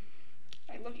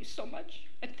 I love you so much,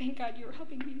 and thank God you're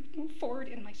helping me move forward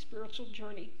in my spiritual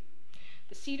journey.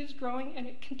 The seed is growing, and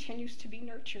it continues to be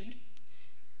nurtured.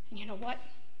 And you know what?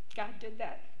 God did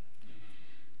that.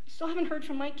 I still haven't heard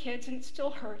from my kids, and it still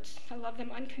hurts. I love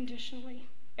them unconditionally.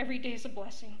 Every day is a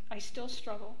blessing. I still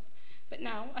struggle, but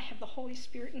now I have the Holy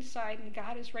Spirit inside, and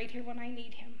God is right here when I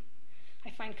need him. I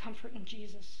find comfort in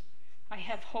Jesus. I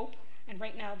have hope, and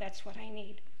right now that's what I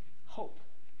need, hope.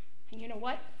 And you know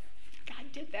what?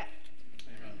 God did that.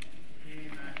 Amen.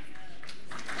 Amen.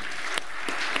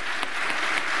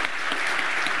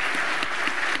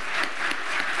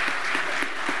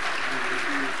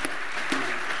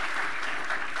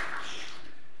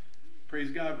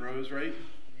 Praise God, Rose, right?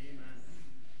 Amen.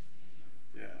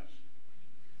 Yes.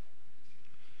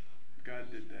 God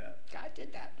did that. God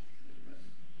did that. Amen.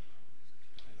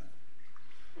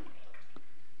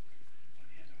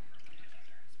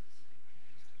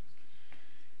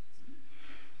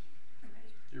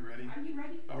 You ready? Are you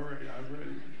ready?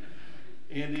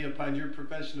 Andy, upon your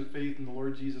profession of faith in the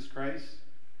Lord Jesus Christ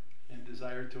and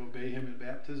desire to obey him in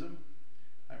baptism,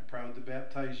 I'm proud to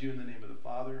baptize you in the name of the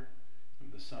Father, and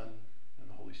the Son, and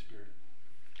the Holy Spirit.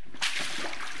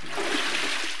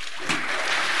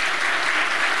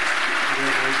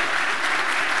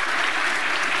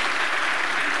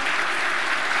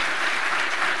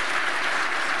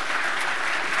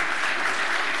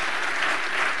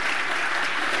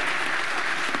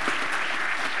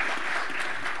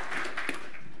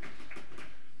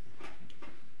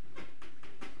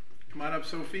 Come on up,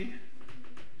 Sophie.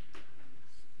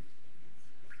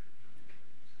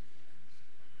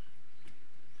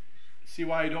 See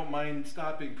why I don't mind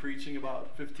stopping preaching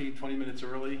about 15, 20 minutes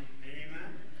early?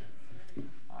 Amen.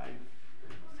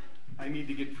 I need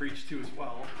to get preached to as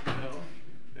well, you know?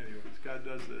 Anyways, God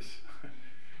does this.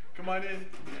 Come on in.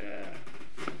 Yeah.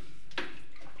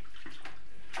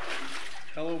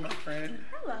 Hello, my friend.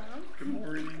 Hello. Good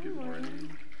morning. Good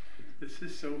morning. This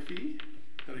is Sophie.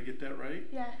 Did I get that right?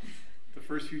 Yes. The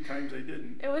first few times I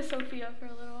didn't. It was Sophia for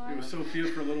a little while. It was Sophia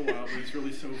for a little while, but it's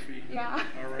really Sophie. Yeah.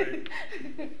 All right.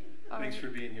 Thanks right. for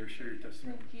being here. Share your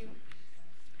testimony. Thank you.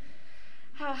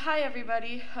 Hi,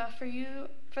 everybody.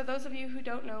 For those of you who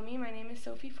don't know me, my name is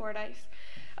Sophie Fordyce.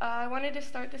 I wanted to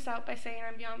start this out by saying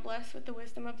I'm beyond blessed with the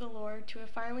wisdom of the Lord to have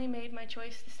finally made my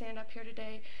choice to stand up here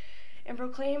today and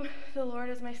proclaim the Lord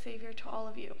as my Savior to all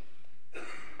of you.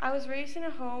 I was raised in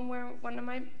a home where one of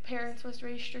my parents was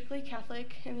raised strictly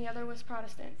Catholic and the other was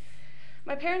Protestant.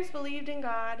 My parents believed in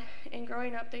God, and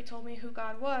growing up they told me who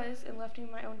God was and left me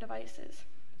my own devices.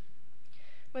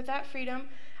 With that freedom,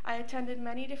 I attended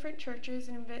many different churches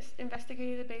and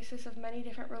investigated the basis of many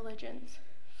different religions.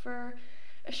 For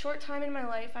a short time in my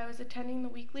life, I was attending the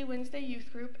weekly Wednesday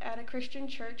youth group at a Christian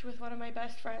church with one of my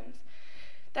best friends.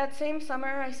 That same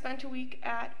summer, I spent a week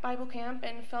at Bible camp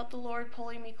and felt the Lord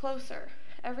pulling me closer.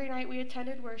 Every night we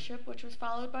attended worship, which was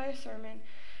followed by a sermon.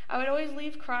 I would always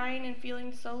leave crying and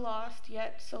feeling so lost,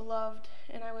 yet so loved,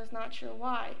 and I was not sure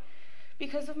why.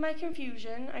 Because of my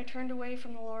confusion, I turned away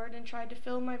from the Lord and tried to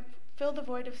fill the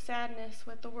void of sadness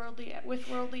with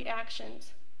worldly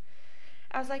actions.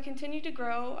 As I continued to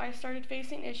grow, I started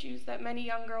facing issues that many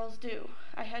young girls do.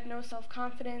 I had no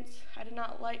self-confidence. I did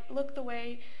not look the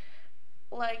way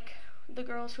like the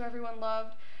girls who everyone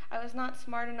loved. I was not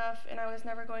smart enough, and I was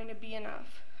never going to be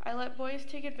enough. I let boys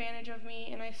take advantage of me,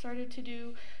 and I started to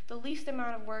do the least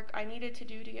amount of work I needed to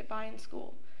do to get by in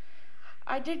school.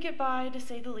 I did get by, to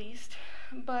say the least,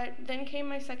 but then came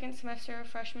my second semester of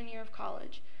freshman year of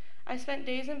college. I spent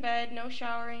days in bed, no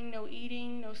showering, no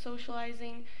eating, no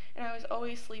socializing, and I was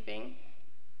always sleeping.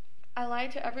 I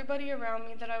lied to everybody around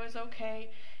me that I was okay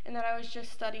and that I was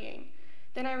just studying.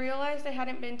 Then I realized I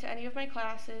hadn't been to any of my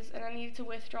classes and I needed to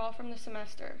withdraw from the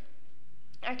semester.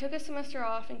 I took a semester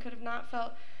off and could have not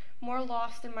felt more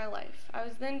lost in my life. I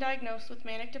was then diagnosed with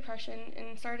manic depression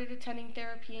and started attending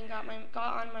therapy and got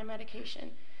on my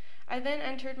medication. I then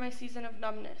entered my season of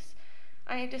numbness.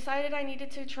 I decided I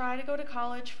needed to try to go to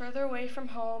college further away from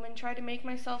home and try to make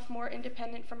myself more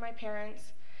independent from my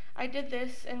parents. I did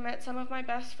this and met some of my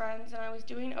best friends, and I was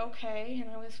doing okay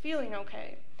and I was feeling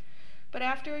okay. But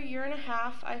after a year and a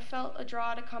half, I felt a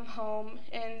draw to come home,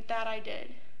 and that I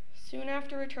did. Soon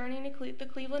after returning to the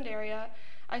Cleveland area,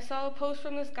 I saw a post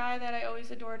from this guy that I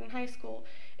always adored in high school,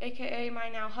 aka my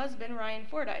now husband, Ryan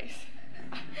Fordyce.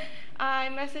 I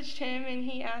messaged him, and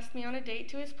he asked me on a date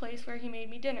to his place where he made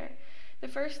me dinner. The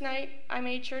first night, I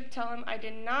made sure to tell him I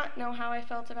did not know how I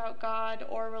felt about God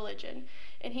or religion.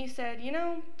 And he said,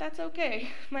 that's okay.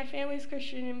 My family's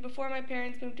Christian, and before my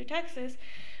parents moved to Texas,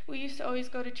 we used to always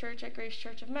go to church at Grace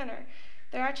Church of Menor.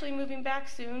 They're actually moving back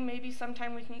soon. Maybe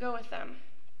sometime we can go with them.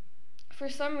 For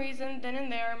some reason, then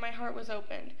and there, my heart was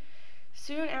opened.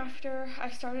 Soon after, I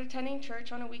started attending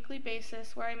church on a weekly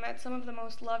basis where I met some of the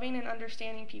most loving and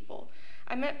understanding people.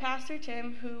 I met Pastor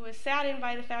Tim, who was saddened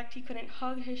by the fact he couldn't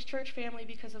hug his church family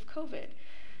because of COVID.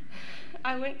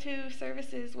 I went to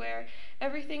services where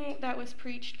everything that was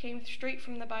preached came straight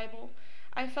from the Bible.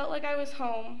 I felt like I was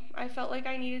home. I felt like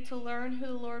I needed to learn who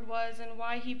the Lord was and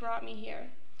why he brought me here.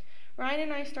 Ryan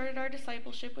and I started our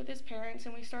discipleship with his parents,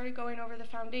 and we started going over the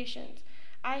foundations.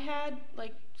 I had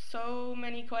so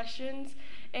many questions,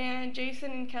 and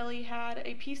Jason and Kelly had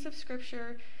a piece of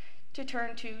scripture to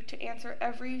turn to answer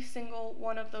every single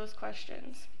one of those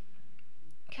questions.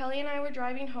 Kelly and I were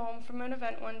driving home from an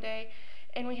event one day,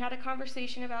 and we had a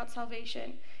conversation about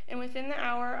salvation, and within the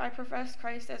hour, I professed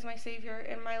Christ as my Savior,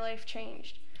 and my life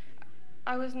changed.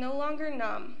 I was no longer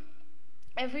numb.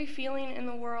 Every feeling in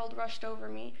the world rushed over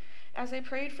me. As I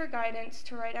prayed for guidance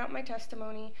to write out my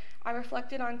testimony, I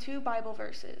reflected on 2 Bible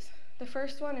verses. The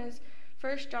first one is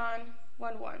 1 John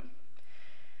 1:1.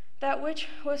 That which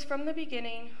was from the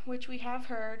beginning, which we have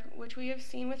heard, which we have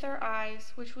seen with our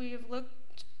eyes, which we have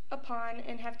looked upon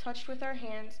and have touched with our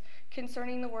hands,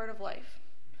 concerning the word of life.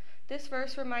 This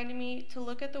verse reminded me to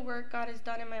look at the work God has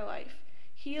done in my life.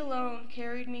 He alone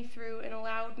carried me through and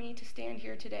allowed me to stand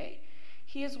here today.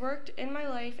 He has worked in my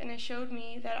life and has showed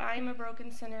me that I am a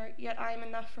broken sinner, yet I am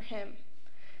enough for him.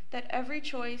 That every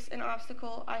choice and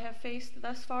obstacle I have faced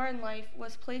thus far in life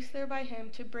was placed there by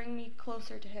him to bring me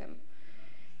closer to him.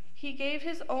 He gave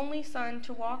his only Son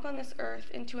to walk on this earth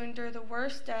and to endure the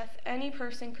worst death any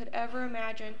person could ever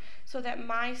imagine so that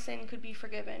my sin could be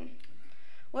forgiven.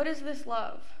 What is this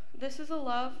love? This is a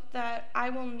love that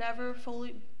I will never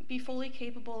be fully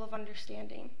capable of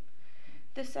understanding.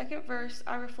 The second verse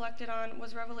I reflected on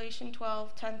was Revelation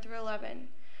 12:10-11.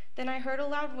 Then I heard a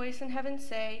loud voice in heaven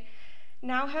say,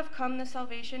 "Now have come the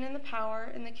salvation and the power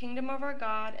and the kingdom of our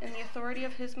God and the authority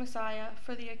of his Messiah,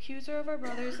 for the accuser of our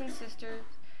brothers and sisters,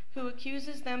 who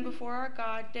accuses them before our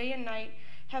God day and night,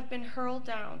 have been hurled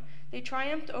down. They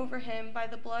triumphed over him by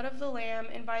the blood of the Lamb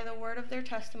and by the word of their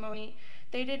testimony.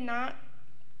 They did not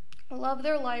love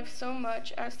their life so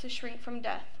much as to shrink from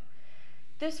death."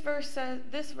 This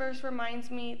verse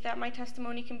reminds me that my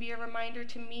testimony can be a reminder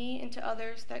to me and to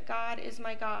others that God is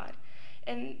my God,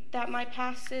 and that my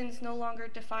past sins no longer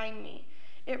define me.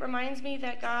 It reminds me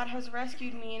that God has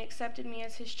rescued me and accepted me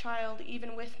as his child,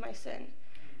 even with my sin.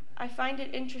 I find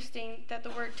it interesting that the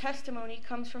word testimony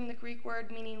comes from the Greek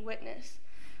word meaning witness.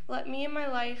 Let me in my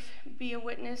life be a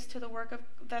witness to the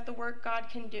work God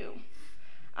can do.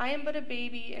 I am but a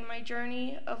baby in my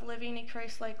journey of living a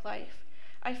Christ-like life.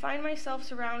 I find myself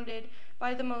surrounded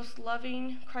by the most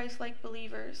loving, Christ-like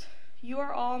believers. You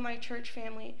are all my church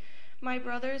family, my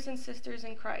brothers and sisters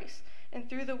in Christ, and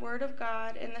through the word of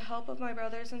God and the help of my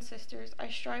brothers and sisters, I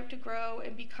strive to grow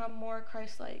and become more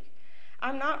Christ-like.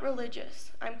 I'm not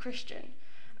religious, I'm Christian.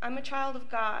 I'm a child of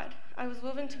God. I was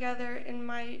woven together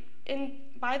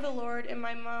by the Lord in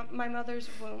my mother's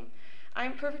womb. I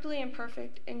am perfectly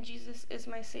imperfect, and Jesus is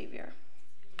my Savior.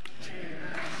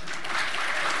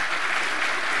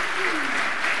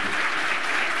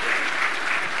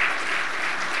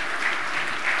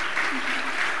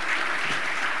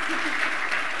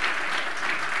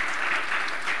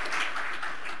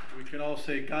 We can all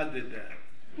say, God did that.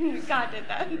 God did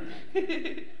that.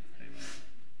 Amen.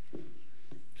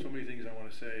 So many things I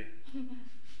want to say,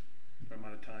 but I'm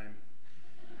out of time.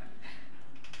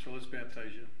 So let's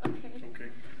baptize you. Okay.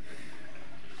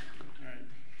 All right.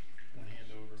 One hand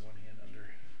over, one hand under.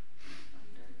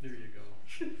 There you go.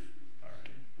 All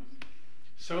right.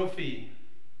 Sophie.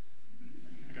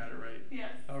 I got it right.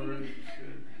 Yes. All right.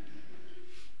 Good.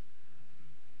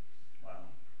 Wow.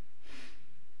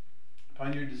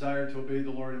 Upon your desire to obey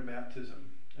the Lord in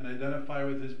baptism and identify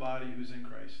with his body who's in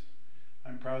Christ,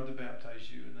 I'm proud to baptize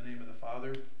you in the name of the Father,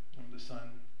 and of the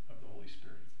Son, of the Holy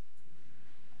Spirit.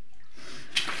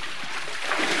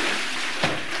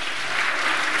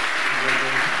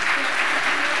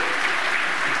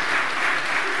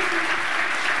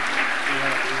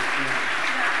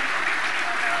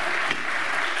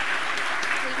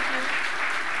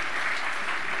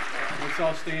 Let's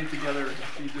all stand together and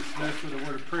be dismissed with a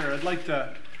word of prayer. I'd like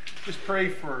to just pray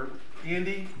for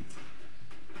Andy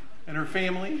and her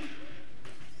family.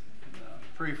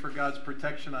 Pray for God's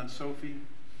protection on Sophie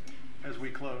as we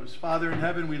close. Father in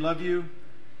heaven, we love you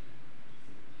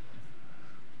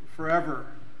forever,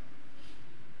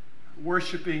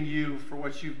 worshiping you for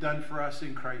what you've done for us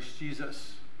in Christ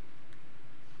Jesus.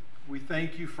 We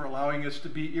thank you for allowing us to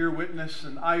be ear witness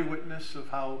and eyewitness of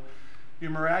how your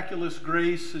miraculous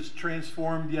grace has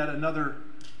transformed yet another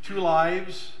 2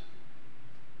 lives.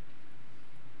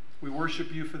 We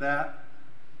worship you for that.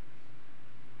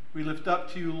 We lift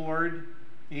up to you, Lord,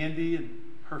 Andy and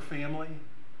her family.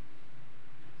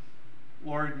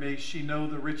 Lord, may she know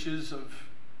the riches of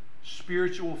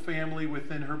spiritual family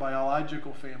within her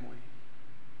biological family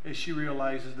as she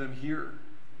realizes them here.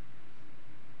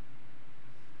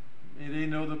 May they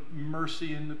know the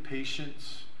mercy and the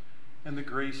patience and the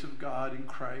grace of God in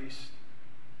Christ.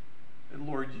 And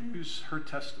Lord, use her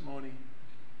testimony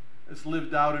as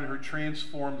lived out in her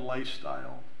transformed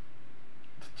lifestyle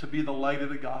to be the light of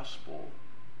the gospel.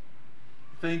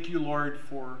 Thank you, Lord,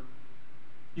 for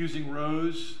using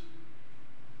Rose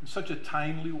in such a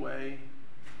timely way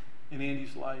in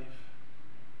Andy's life.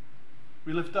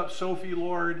 We lift up Sophie,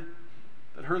 Lord,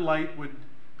 that her light would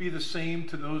be the same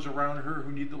to those around her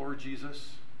who need the Lord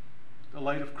Jesus, the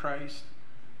light of Christ.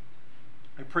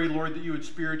 I pray, Lord, that you would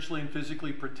spiritually and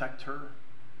physically protect her.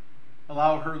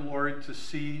 Allow her, Lord, to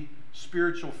see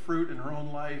spiritual fruit in her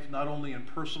own life, not only in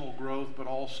personal growth, but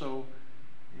also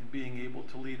in being able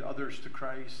to lead others to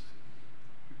Christ.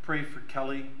 Pray for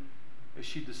Kelly as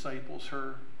she disciples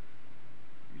her.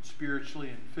 You'd spiritually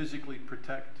and physically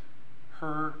protect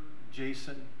her,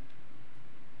 Jason,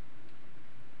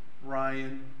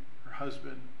 Ryan, her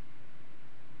husband.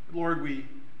 Lord,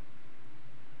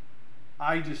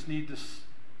 I just need to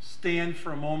stand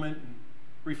for a moment and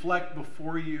reflect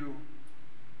before you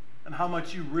on how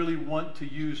much you really want to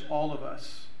use all of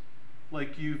us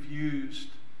like you've used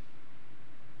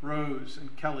Rose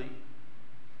and Kelly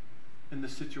in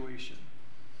this situation.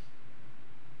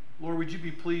 Lord, would you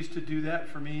be pleased to do that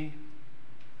for me?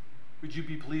 Would you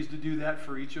be pleased to do that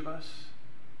for each of us?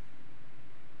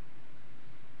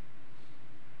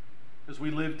 As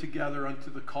we live together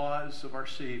unto the cause of our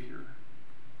Savior,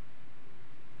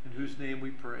 in whose name we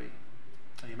pray.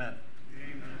 Amen.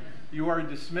 Amen. You are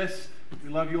dismissed. We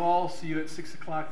love you all. See you at 6 o'clock.